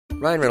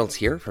Ryan Reynolds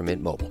here from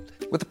Mint Mobile.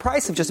 With the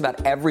price of just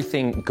about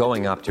everything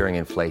going up during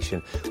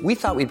inflation, we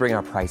thought we'd bring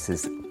our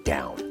prices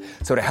down.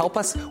 So to help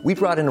us, we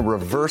brought in a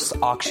reverse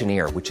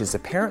auctioneer, which is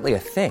apparently a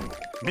thing.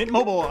 Mint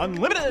Mobile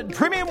Unlimited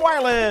Premium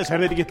Wireless. How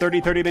to get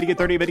 30, 30, bit to get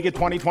 30, bit to get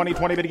 20, 20,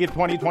 20, bit to get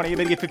 20, 20,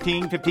 bit to get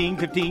 15, 15,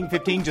 15,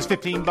 15, just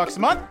 $15 a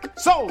month?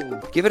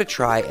 Sold! Give it a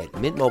try at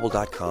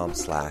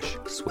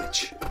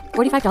mintmobile.com/switch.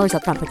 $45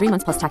 up front for 3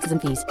 months plus taxes and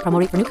fees. Promo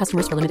rate for new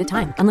customers for limited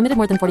time. Unlimited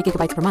more than 40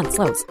 gigabytes per month.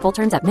 Slows full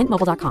terms at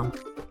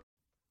mintmobile.com.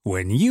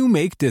 When you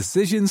make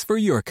decisions for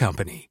your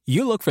company,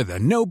 you look for the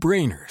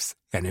no-brainers.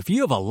 And if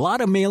you have a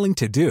lot of mailing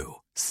to do,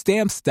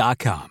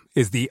 Stamps.com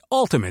is the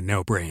ultimate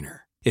no-brainer.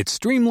 It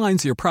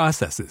streamlines your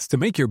processes to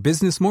make your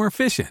business more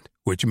efficient,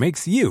 which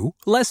makes you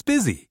less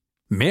busy.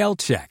 Mail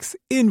checks,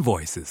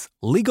 invoices,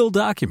 legal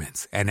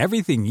documents, and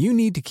everything you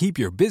need to keep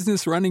your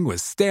business running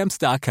with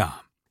Stamps.com.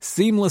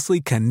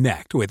 Seamlessly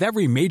connect with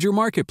every major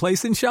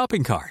marketplace and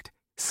shopping cart.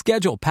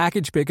 Schedule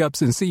package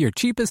pickups and see your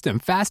cheapest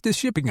and fastest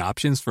shipping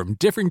options from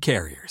different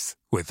carriers,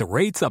 with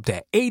rates up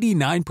to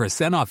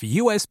 89% off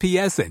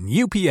USPS and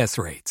UPS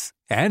rates.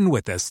 And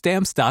with the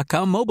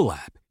Stamps.com mobile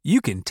app,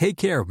 you can take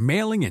care of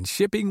mailing and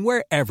shipping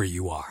wherever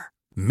you are.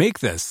 Make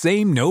the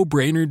same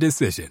no-brainer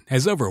decision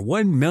as over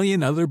 1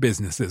 million other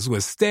businesses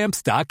with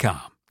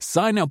Stamps.com.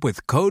 Sign up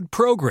with code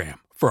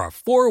PROGRAM for a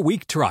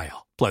 4-week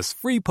trial, plus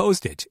free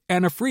postage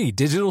and a free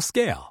digital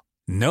scale.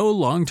 No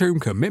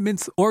long-term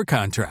commitments or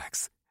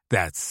contracts.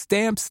 That's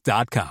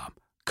Stamps.com.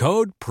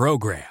 Code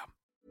PROGRAM.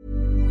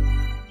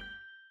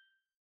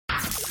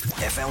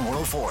 FM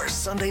 104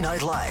 Sunday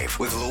Night Live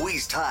with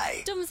Louise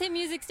Ty. Dublin's hit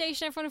music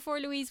station, F104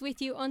 Louise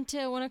with you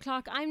until 1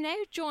 o'clock. I'm now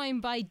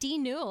joined by Dee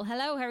Newell.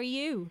 Hello, how are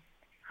you?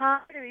 Hi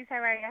Louise, how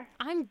are you?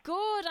 I'm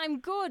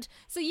good.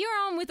 So you're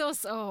on with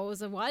us, it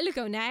was a while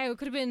ago now. It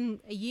could have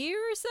been a year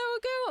or so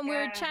ago, and we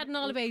were chatting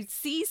all about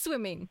sea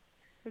swimming.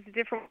 It was a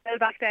different world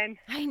back then.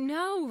 I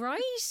know,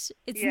 right?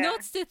 It's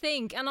nuts to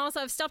think. And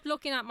also I've stopped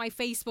looking at my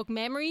Facebook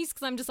memories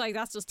because I'm just like,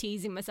 that's just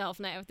teasing myself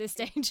now at this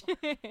stage.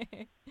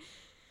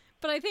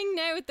 But I think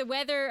now with the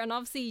weather and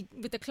obviously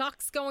with the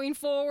clocks going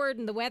forward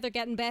and the weather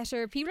getting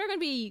better, people are going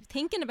to be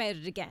thinking about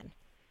it again.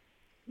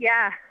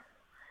 Yeah.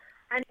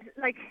 And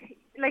like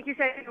you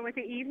said, with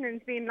the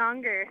evenings being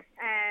longer,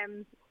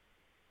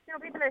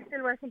 people are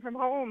still working from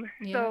home.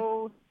 Yeah.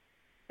 So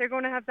they're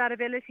going to have that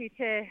ability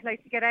to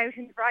get out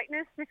in the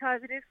brightness,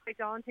 because it is quite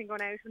daunting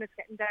going out when it's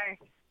getting dark.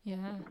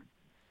 Yeah.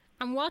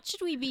 And what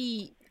should we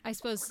be, I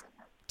suppose,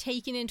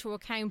 taking into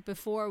account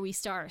before we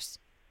start?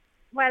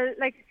 Well,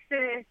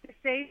 the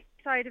safe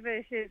side of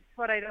it is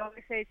what I'd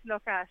always say to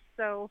look at.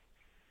 So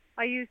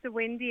I use the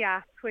Windy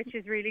app, which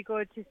is really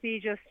good to see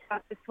just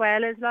what the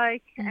swell is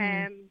like,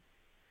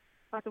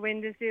 what the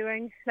wind is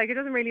doing. It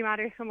doesn't really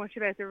matter so much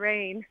about the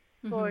rain,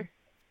 but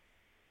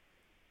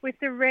with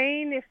the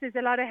rain, if there's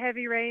a lot of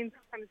heavy rain,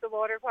 sometimes the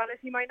water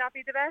quality might not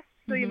be the best,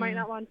 so you might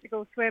not want to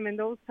go swim in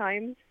those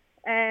times.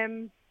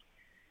 And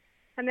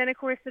then, of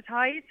course, the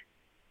tide.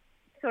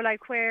 So,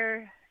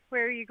 where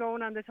are you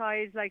going on the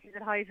tide? Is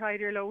it high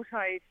tide or low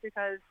tide?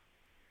 Because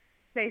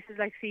places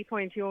like Sea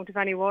Point, you won't have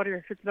any water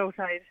if it's low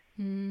tide.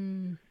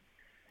 You'll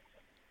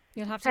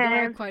have to go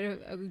out quite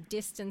a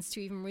distance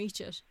to even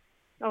reach it.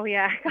 Oh,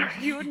 yeah.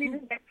 You wouldn't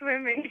even get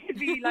swimming. You'd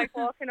be,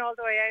 walking all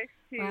the way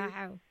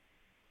out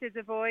to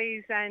the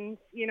buoys, and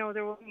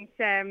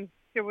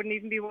there wouldn't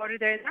even be water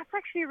there. And that's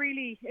actually a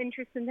really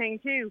interesting thing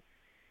too.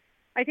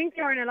 I think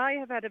the RNLI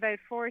have had about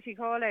 40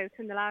 call-outs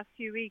in the last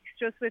few weeks,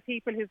 just with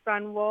people who've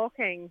gone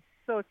walking.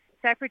 So it's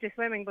separate to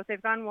swimming, but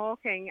they've gone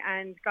walking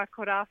and got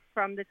cut off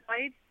from the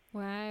tide.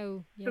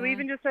 Wow. Yeah. So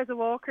even just as a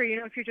walker,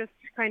 if you're just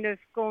kind of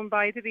going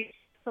by the beach,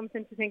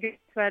 something to think as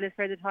well is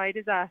where the tide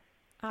is at.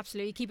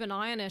 Absolutely. Keep an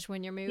eye on it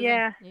when you're moving.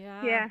 Yeah.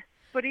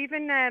 But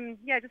even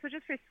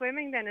just for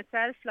swimming then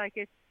itself,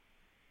 it's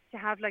to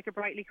have a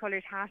brightly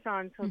coloured hat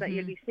on so that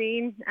you'll be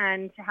seen,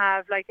 and to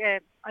have I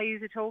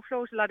use a toe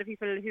float. A lot of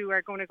people who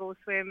are going to go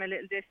swim a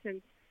little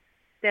distance,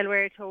 they'll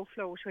wear a toe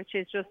float, which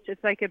is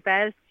it's like a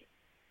belt,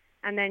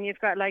 and then you've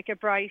got a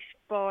bright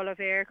ball of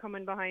air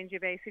coming behind you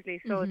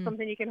basically. So it's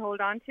something you can hold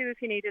on to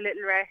if you need a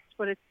little rest,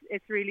 but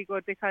it's really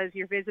good because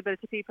you're visible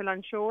to people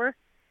on shore,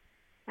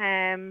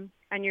 and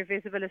you're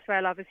visible as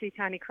well obviously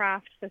to any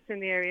craft that's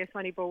in the area, so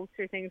any boats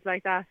or things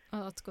like that.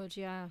 Oh, that's good,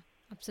 yeah.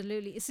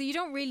 Absolutely. So you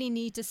don't really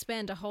need to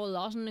spend a whole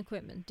lot on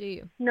equipment, do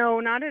you?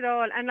 No, not at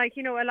all. And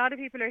a lot of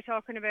people are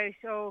talking about,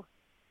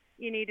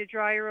 you need a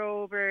dry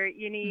robe, or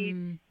you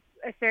need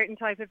a certain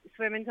type of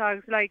swimming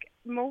togs.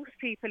 Most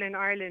people in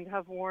Ireland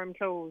have warm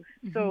clothes.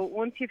 So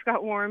once you've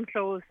got warm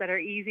clothes that are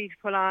easy to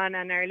pull on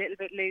and are a little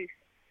bit loose,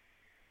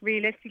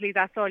 realistically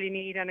that's all you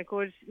need. And a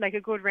good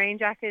rain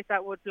jacket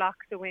that would block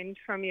the wind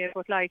from you.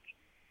 But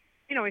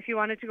if you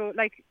wanted to go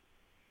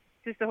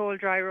just the whole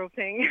dry robe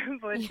thing,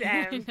 but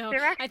they're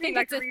actually I think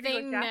it's a really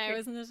thing now,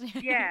 isn't it?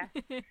 Yeah,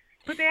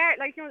 but they are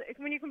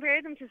when you compare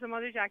them to some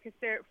other jackets,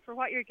 they're, for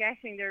what you're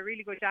getting, they're a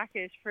really good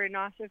jacket for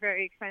not a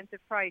very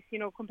expensive price.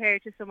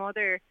 Compared to some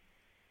other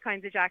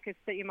kinds of jackets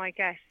that you might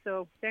get.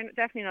 So they're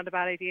definitely not a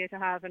bad idea to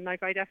have, and I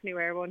definitely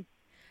wear one.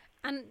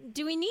 And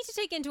do we need to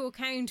take into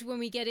account when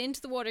we get into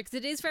the water, because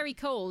it is very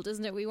cold,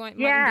 isn't it? We mightn't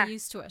be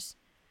used to it.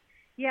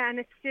 Yeah, and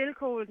it's still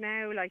cold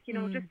now. Like, you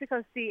know, just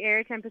because the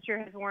air temperature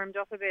has warmed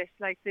up a bit,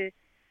 like the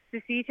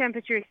sea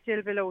temperature is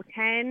still below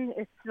 10.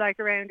 It's like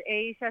around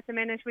 8 at the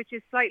minute, which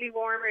is slightly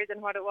warmer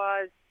than what it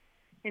was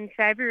in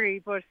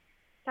February, but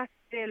that's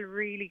still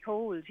really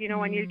cold, you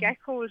know, and you'll get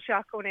cold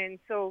shock going in.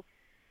 So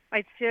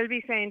I'd still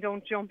be saying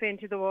don't jump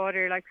into the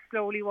water, like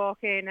slowly walk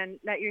in and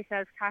let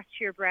yourself catch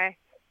your breath.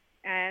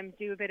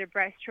 Do a bit of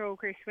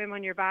breaststroke or swim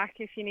on your back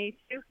if you need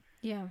to.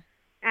 Yeah.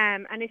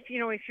 And if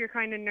you're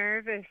kind of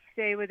nervous,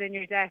 stay within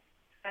your depth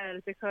as well,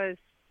 because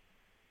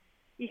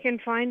you can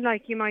find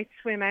like you might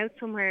swim out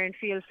somewhere and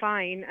feel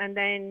fine, and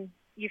then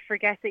you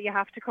forget that you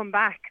have to come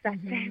back that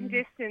same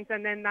distance,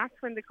 and then that's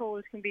when the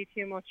cold can be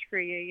too much for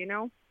you, you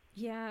know?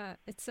 Yeah,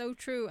 it's so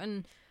true.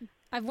 And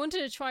I've wanted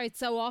to try it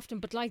so often,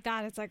 but like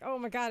that, it's like, oh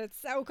my God,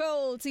 it's so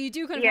cold. So you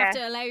do kind of have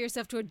to allow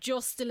yourself to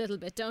adjust a little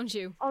bit, don't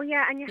you? Oh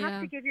yeah, and you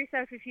have to give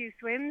yourself a few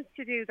swims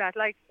to do that.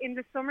 Like in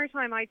the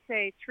summertime, I'd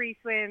say 3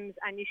 swims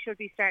and you should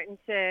be starting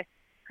to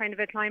kind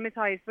of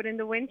acclimatise. But in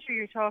the winter,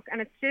 you're talking,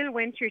 and it's still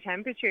winter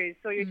temperatures,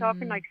 so you're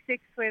talking like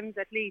 6 swims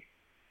at least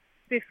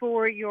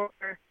before you're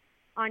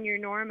on your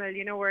normal,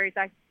 you know, where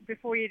like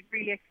before you'd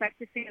really expect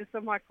to feel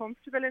somewhat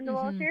comfortable in the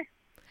water.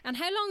 And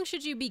how long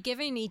should you be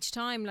giving each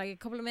time? Like a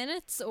couple of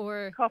minutes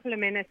or? A couple of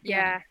minutes,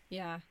 yeah.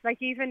 Yeah.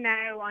 Like even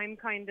now, I'm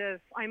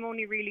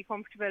only really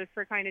comfortable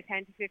for kind of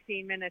 10 to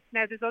 15 minutes.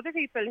 Now, there's other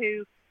people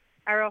who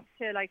are up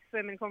to like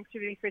swimming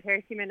comfortably for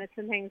 30 minutes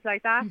and things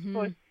like that.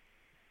 But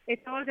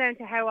it's all down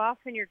to how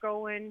often you're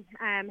going,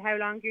 how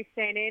long you're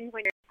staying in,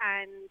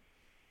 and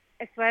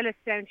as well as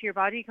down to your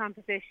body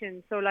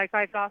composition. So like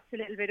I've lost a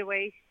little bit of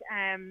weight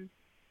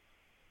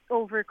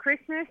over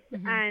Christmas,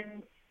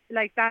 and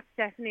like that's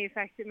definitely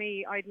affected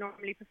me. I'd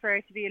normally prefer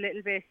to be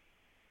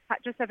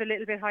just have a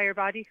little bit higher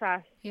body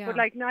fat. Yeah. But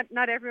like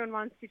not everyone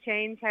wants to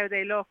change how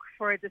they look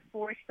for the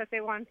sport that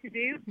they want to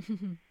do.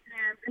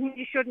 And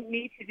you shouldn't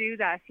need to do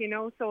that, you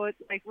know. So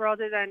it's like,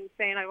 rather than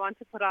saying I want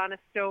to put on a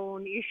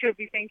stone, you should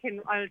be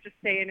thinking I'll just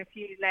stay in a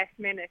few less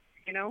minutes,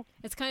 you know.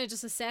 It's kind of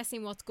just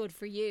assessing what's good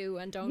for you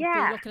and don't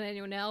be looking at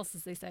anyone else,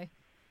 as they say.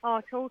 Oh,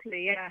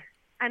 totally, yeah.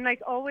 And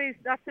like always,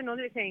 that's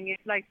another thing.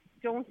 It's like,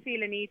 don't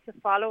feel a need to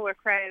follow a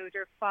crowd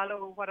or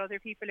follow what other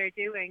people are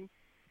doing.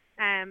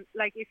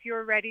 Like if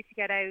you're ready to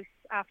get out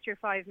after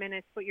 5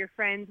 minutes, but your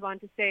friends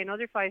want to stay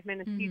another 5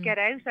 minutes, you get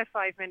out at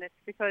 5 minutes,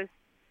 because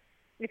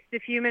it's the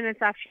few minutes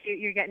after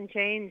you're getting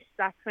changed,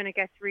 that's when it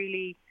gets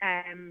really,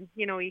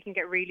 you know, you can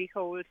get really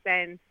cold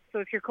then. So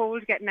if you're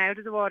cold getting out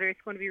of the water,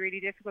 it's going to be really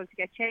difficult to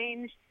get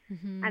changed.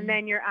 And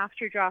then your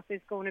after drop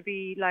is going to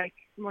be like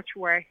much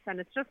worse, and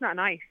it's just not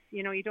nice.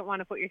 You know, you don't want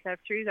to put yourself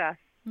through that.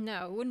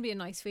 No, it wouldn't be a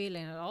nice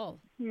feeling at all.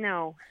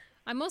 No.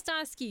 I must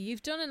ask you,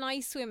 you've done an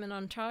ice swim in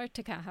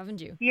Antarctica, haven't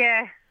you?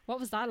 Yeah. What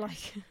was that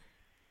like?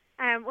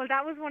 Well,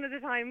 that was one of the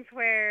times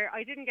where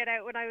I didn't get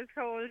out when I was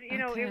cold. You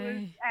know, it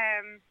was,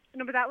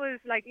 no, but that was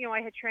like, you know,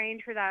 I had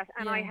trained for that,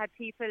 and I had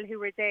people who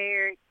were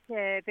there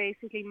to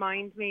basically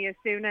mind me as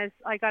soon as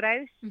I got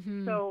out.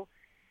 So,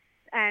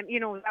 you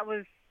know,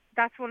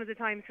 that's one of the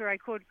times where I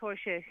could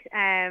push it.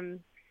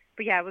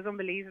 But yeah, it was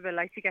unbelievable,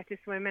 like to get to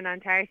swim in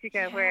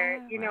Antarctica,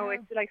 where, you know,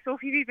 it's like so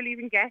few people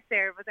even get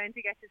there, but then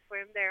to get to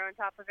swim there on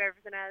top of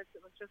everything else,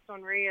 it was just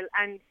unreal.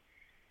 And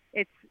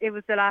it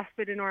was the last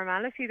bit of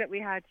normality that we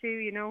had too,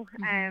 you know.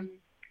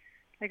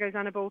 Like I was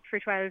on a boat for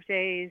 12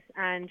 days,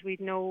 and we'd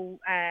no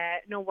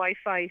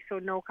Wi-Fi, so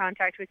no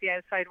contact with the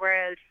outside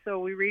world. So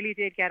we really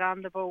did get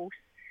on the boat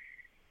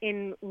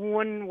in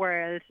one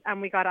world,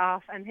 and we got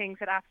off, and things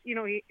had, you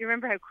know, you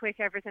remember how quick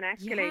everything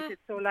escalated.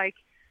 So like,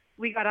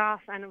 we got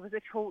off and it was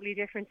a totally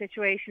different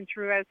situation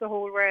throughout the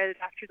whole world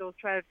after those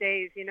 12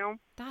 days, you know.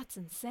 That's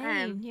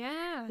insane,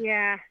 yeah.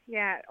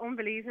 Yeah,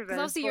 unbelievable. Because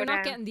obviously you're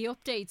not getting the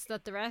updates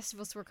that the rest of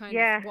us were kind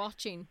of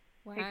watching.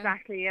 Wow.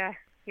 Exactly, yeah.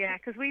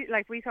 Because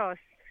we thought,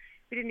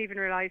 we didn't even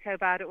realise how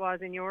bad it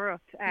was in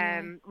Europe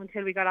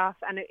until we got off.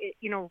 And, it,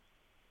 you know,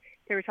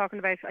 they were talking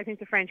about, I think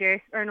the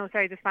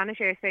Spanish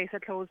airspace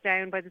had closed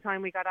down by the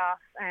time we got off.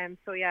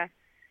 So, yeah.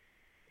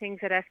 Things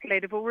had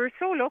escalated, but we're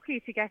so lucky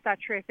to get that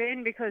trip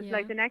in, because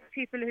like the next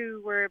people who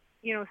were,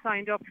 you know,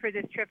 signed up for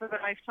this trip of a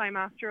lifetime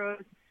after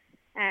us,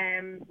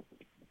 you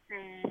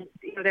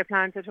know, their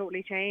plans had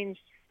totally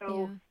changed.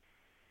 So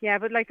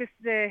but like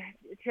to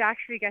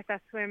actually get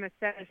that swim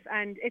itself,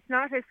 and it's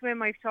not a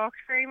swim I've talked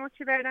very much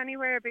about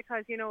anywhere,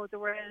 because, you know, the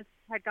world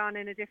had gone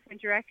in a different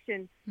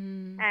direction.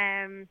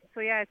 So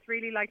yeah, it's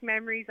really like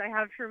memories I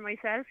have for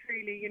myself,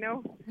 really, you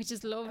know. Which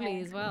is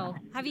lovely as well.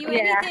 Have you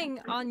anything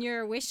on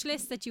your wish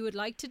list that you would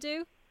like to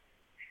do?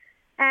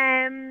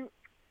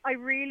 I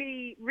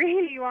really,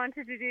 really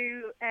wanted to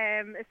do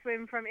a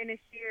swim from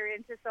Inisheer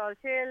into Salt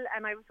Hill,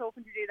 and I was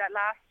hoping to do that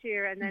last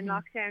year, and then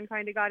lockdown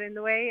kind of got in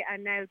the way.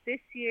 And now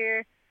this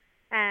year,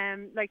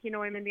 like, you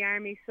know, I'm in the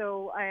army,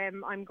 so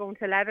I'm going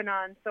to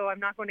Lebanon, so I'm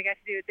not going to get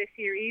to do it this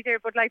year either.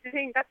 But like,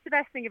 that's the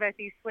best thing about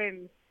these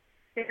swims.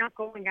 They're not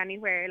going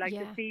anywhere. Like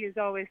the sea is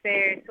always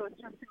there, so it's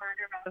just a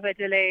matter of a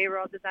delay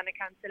rather than a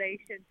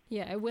cancellation.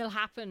 Yeah, it will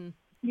happen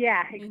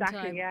Yeah,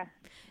 exactly. Yeah.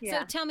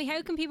 So tell me,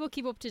 how can people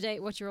keep up to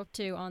date what you're up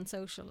to on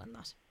social and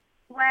that?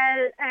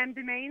 Well,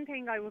 the main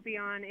thing I will be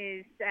on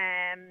is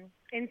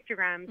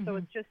Instagram. So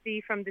it's just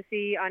C from the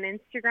Sea on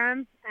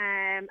Instagram.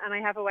 And I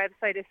have a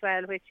website as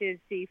well, which is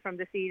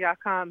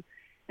cfromthesea.com.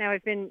 Now,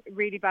 I've been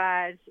really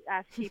bad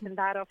at keeping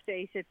that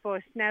updated,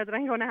 but now that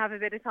I'm going to have a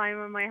bit of time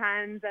on my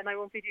hands and I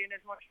won't be doing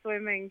as much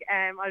swimming,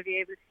 I'll be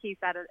able to keep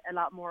that a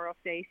lot more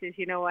updated,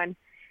 you know, and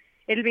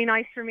it'll be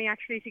nice for me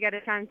actually to get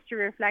a chance to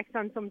reflect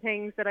on some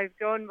things that I've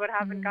done but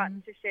haven't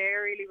gotten to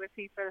share really with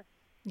people.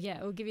 Yeah,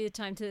 it'll give you the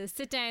time to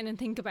sit down and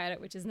think about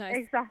it, which is nice.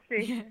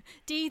 Exactly. Yeah.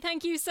 Dee,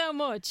 thank you so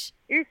much.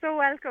 You're so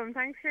welcome.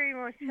 Thanks very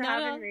much for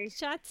having me.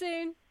 Chat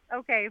soon.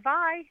 Okay,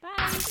 bye.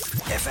 Bye.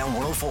 FM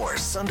 104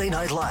 Sunday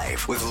Night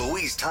Live with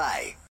Louise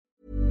Ty.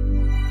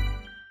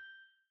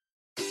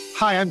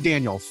 Hi, I'm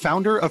Daniel,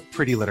 founder of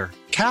Pretty Litter.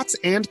 Cats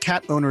and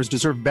cat owners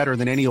deserve better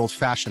than any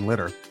old-fashioned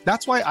litter.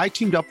 That's why I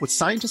teamed up with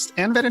scientists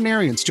and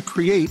veterinarians to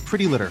create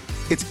Pretty Litter.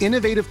 Its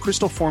innovative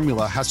crystal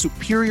formula has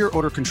superior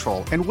odor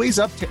control and weighs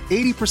up to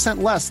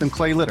 80% less than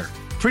clay litter.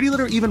 Pretty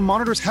Litter even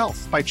monitors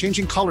health by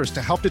changing colors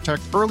to help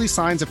detect early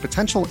signs of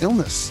potential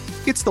illness.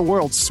 It's the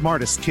world's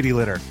smartest kitty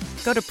litter.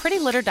 Go to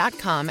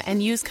prettylitter.com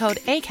and use code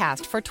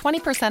ACAST for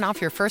 20%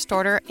 off your first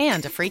order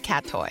and a free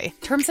cat toy.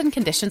 Terms and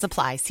conditions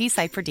apply. See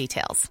site for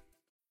details.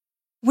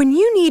 When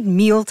you need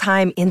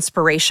mealtime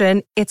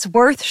inspiration, it's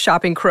worth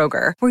shopping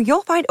Kroger, where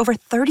you'll find over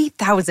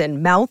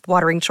 30,000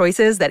 mouth-watering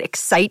choices that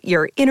excite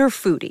your inner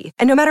foodie.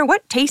 And no matter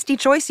what tasty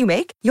choice you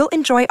make, you'll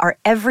enjoy our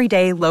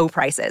everyday low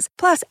prices,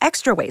 plus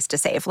extra ways to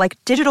save, like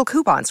digital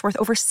coupons worth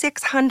over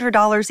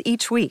 $600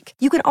 each week.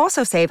 You can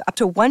also save up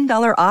to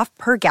 $1 off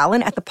per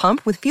gallon at the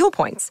pump with fuel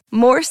points.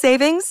 More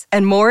savings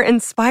and more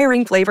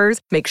inspiring flavors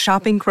make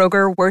shopping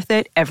Kroger worth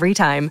it every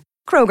time.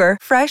 Kroger,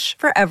 fresh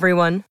for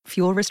everyone.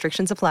 Fuel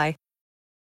restrictions apply.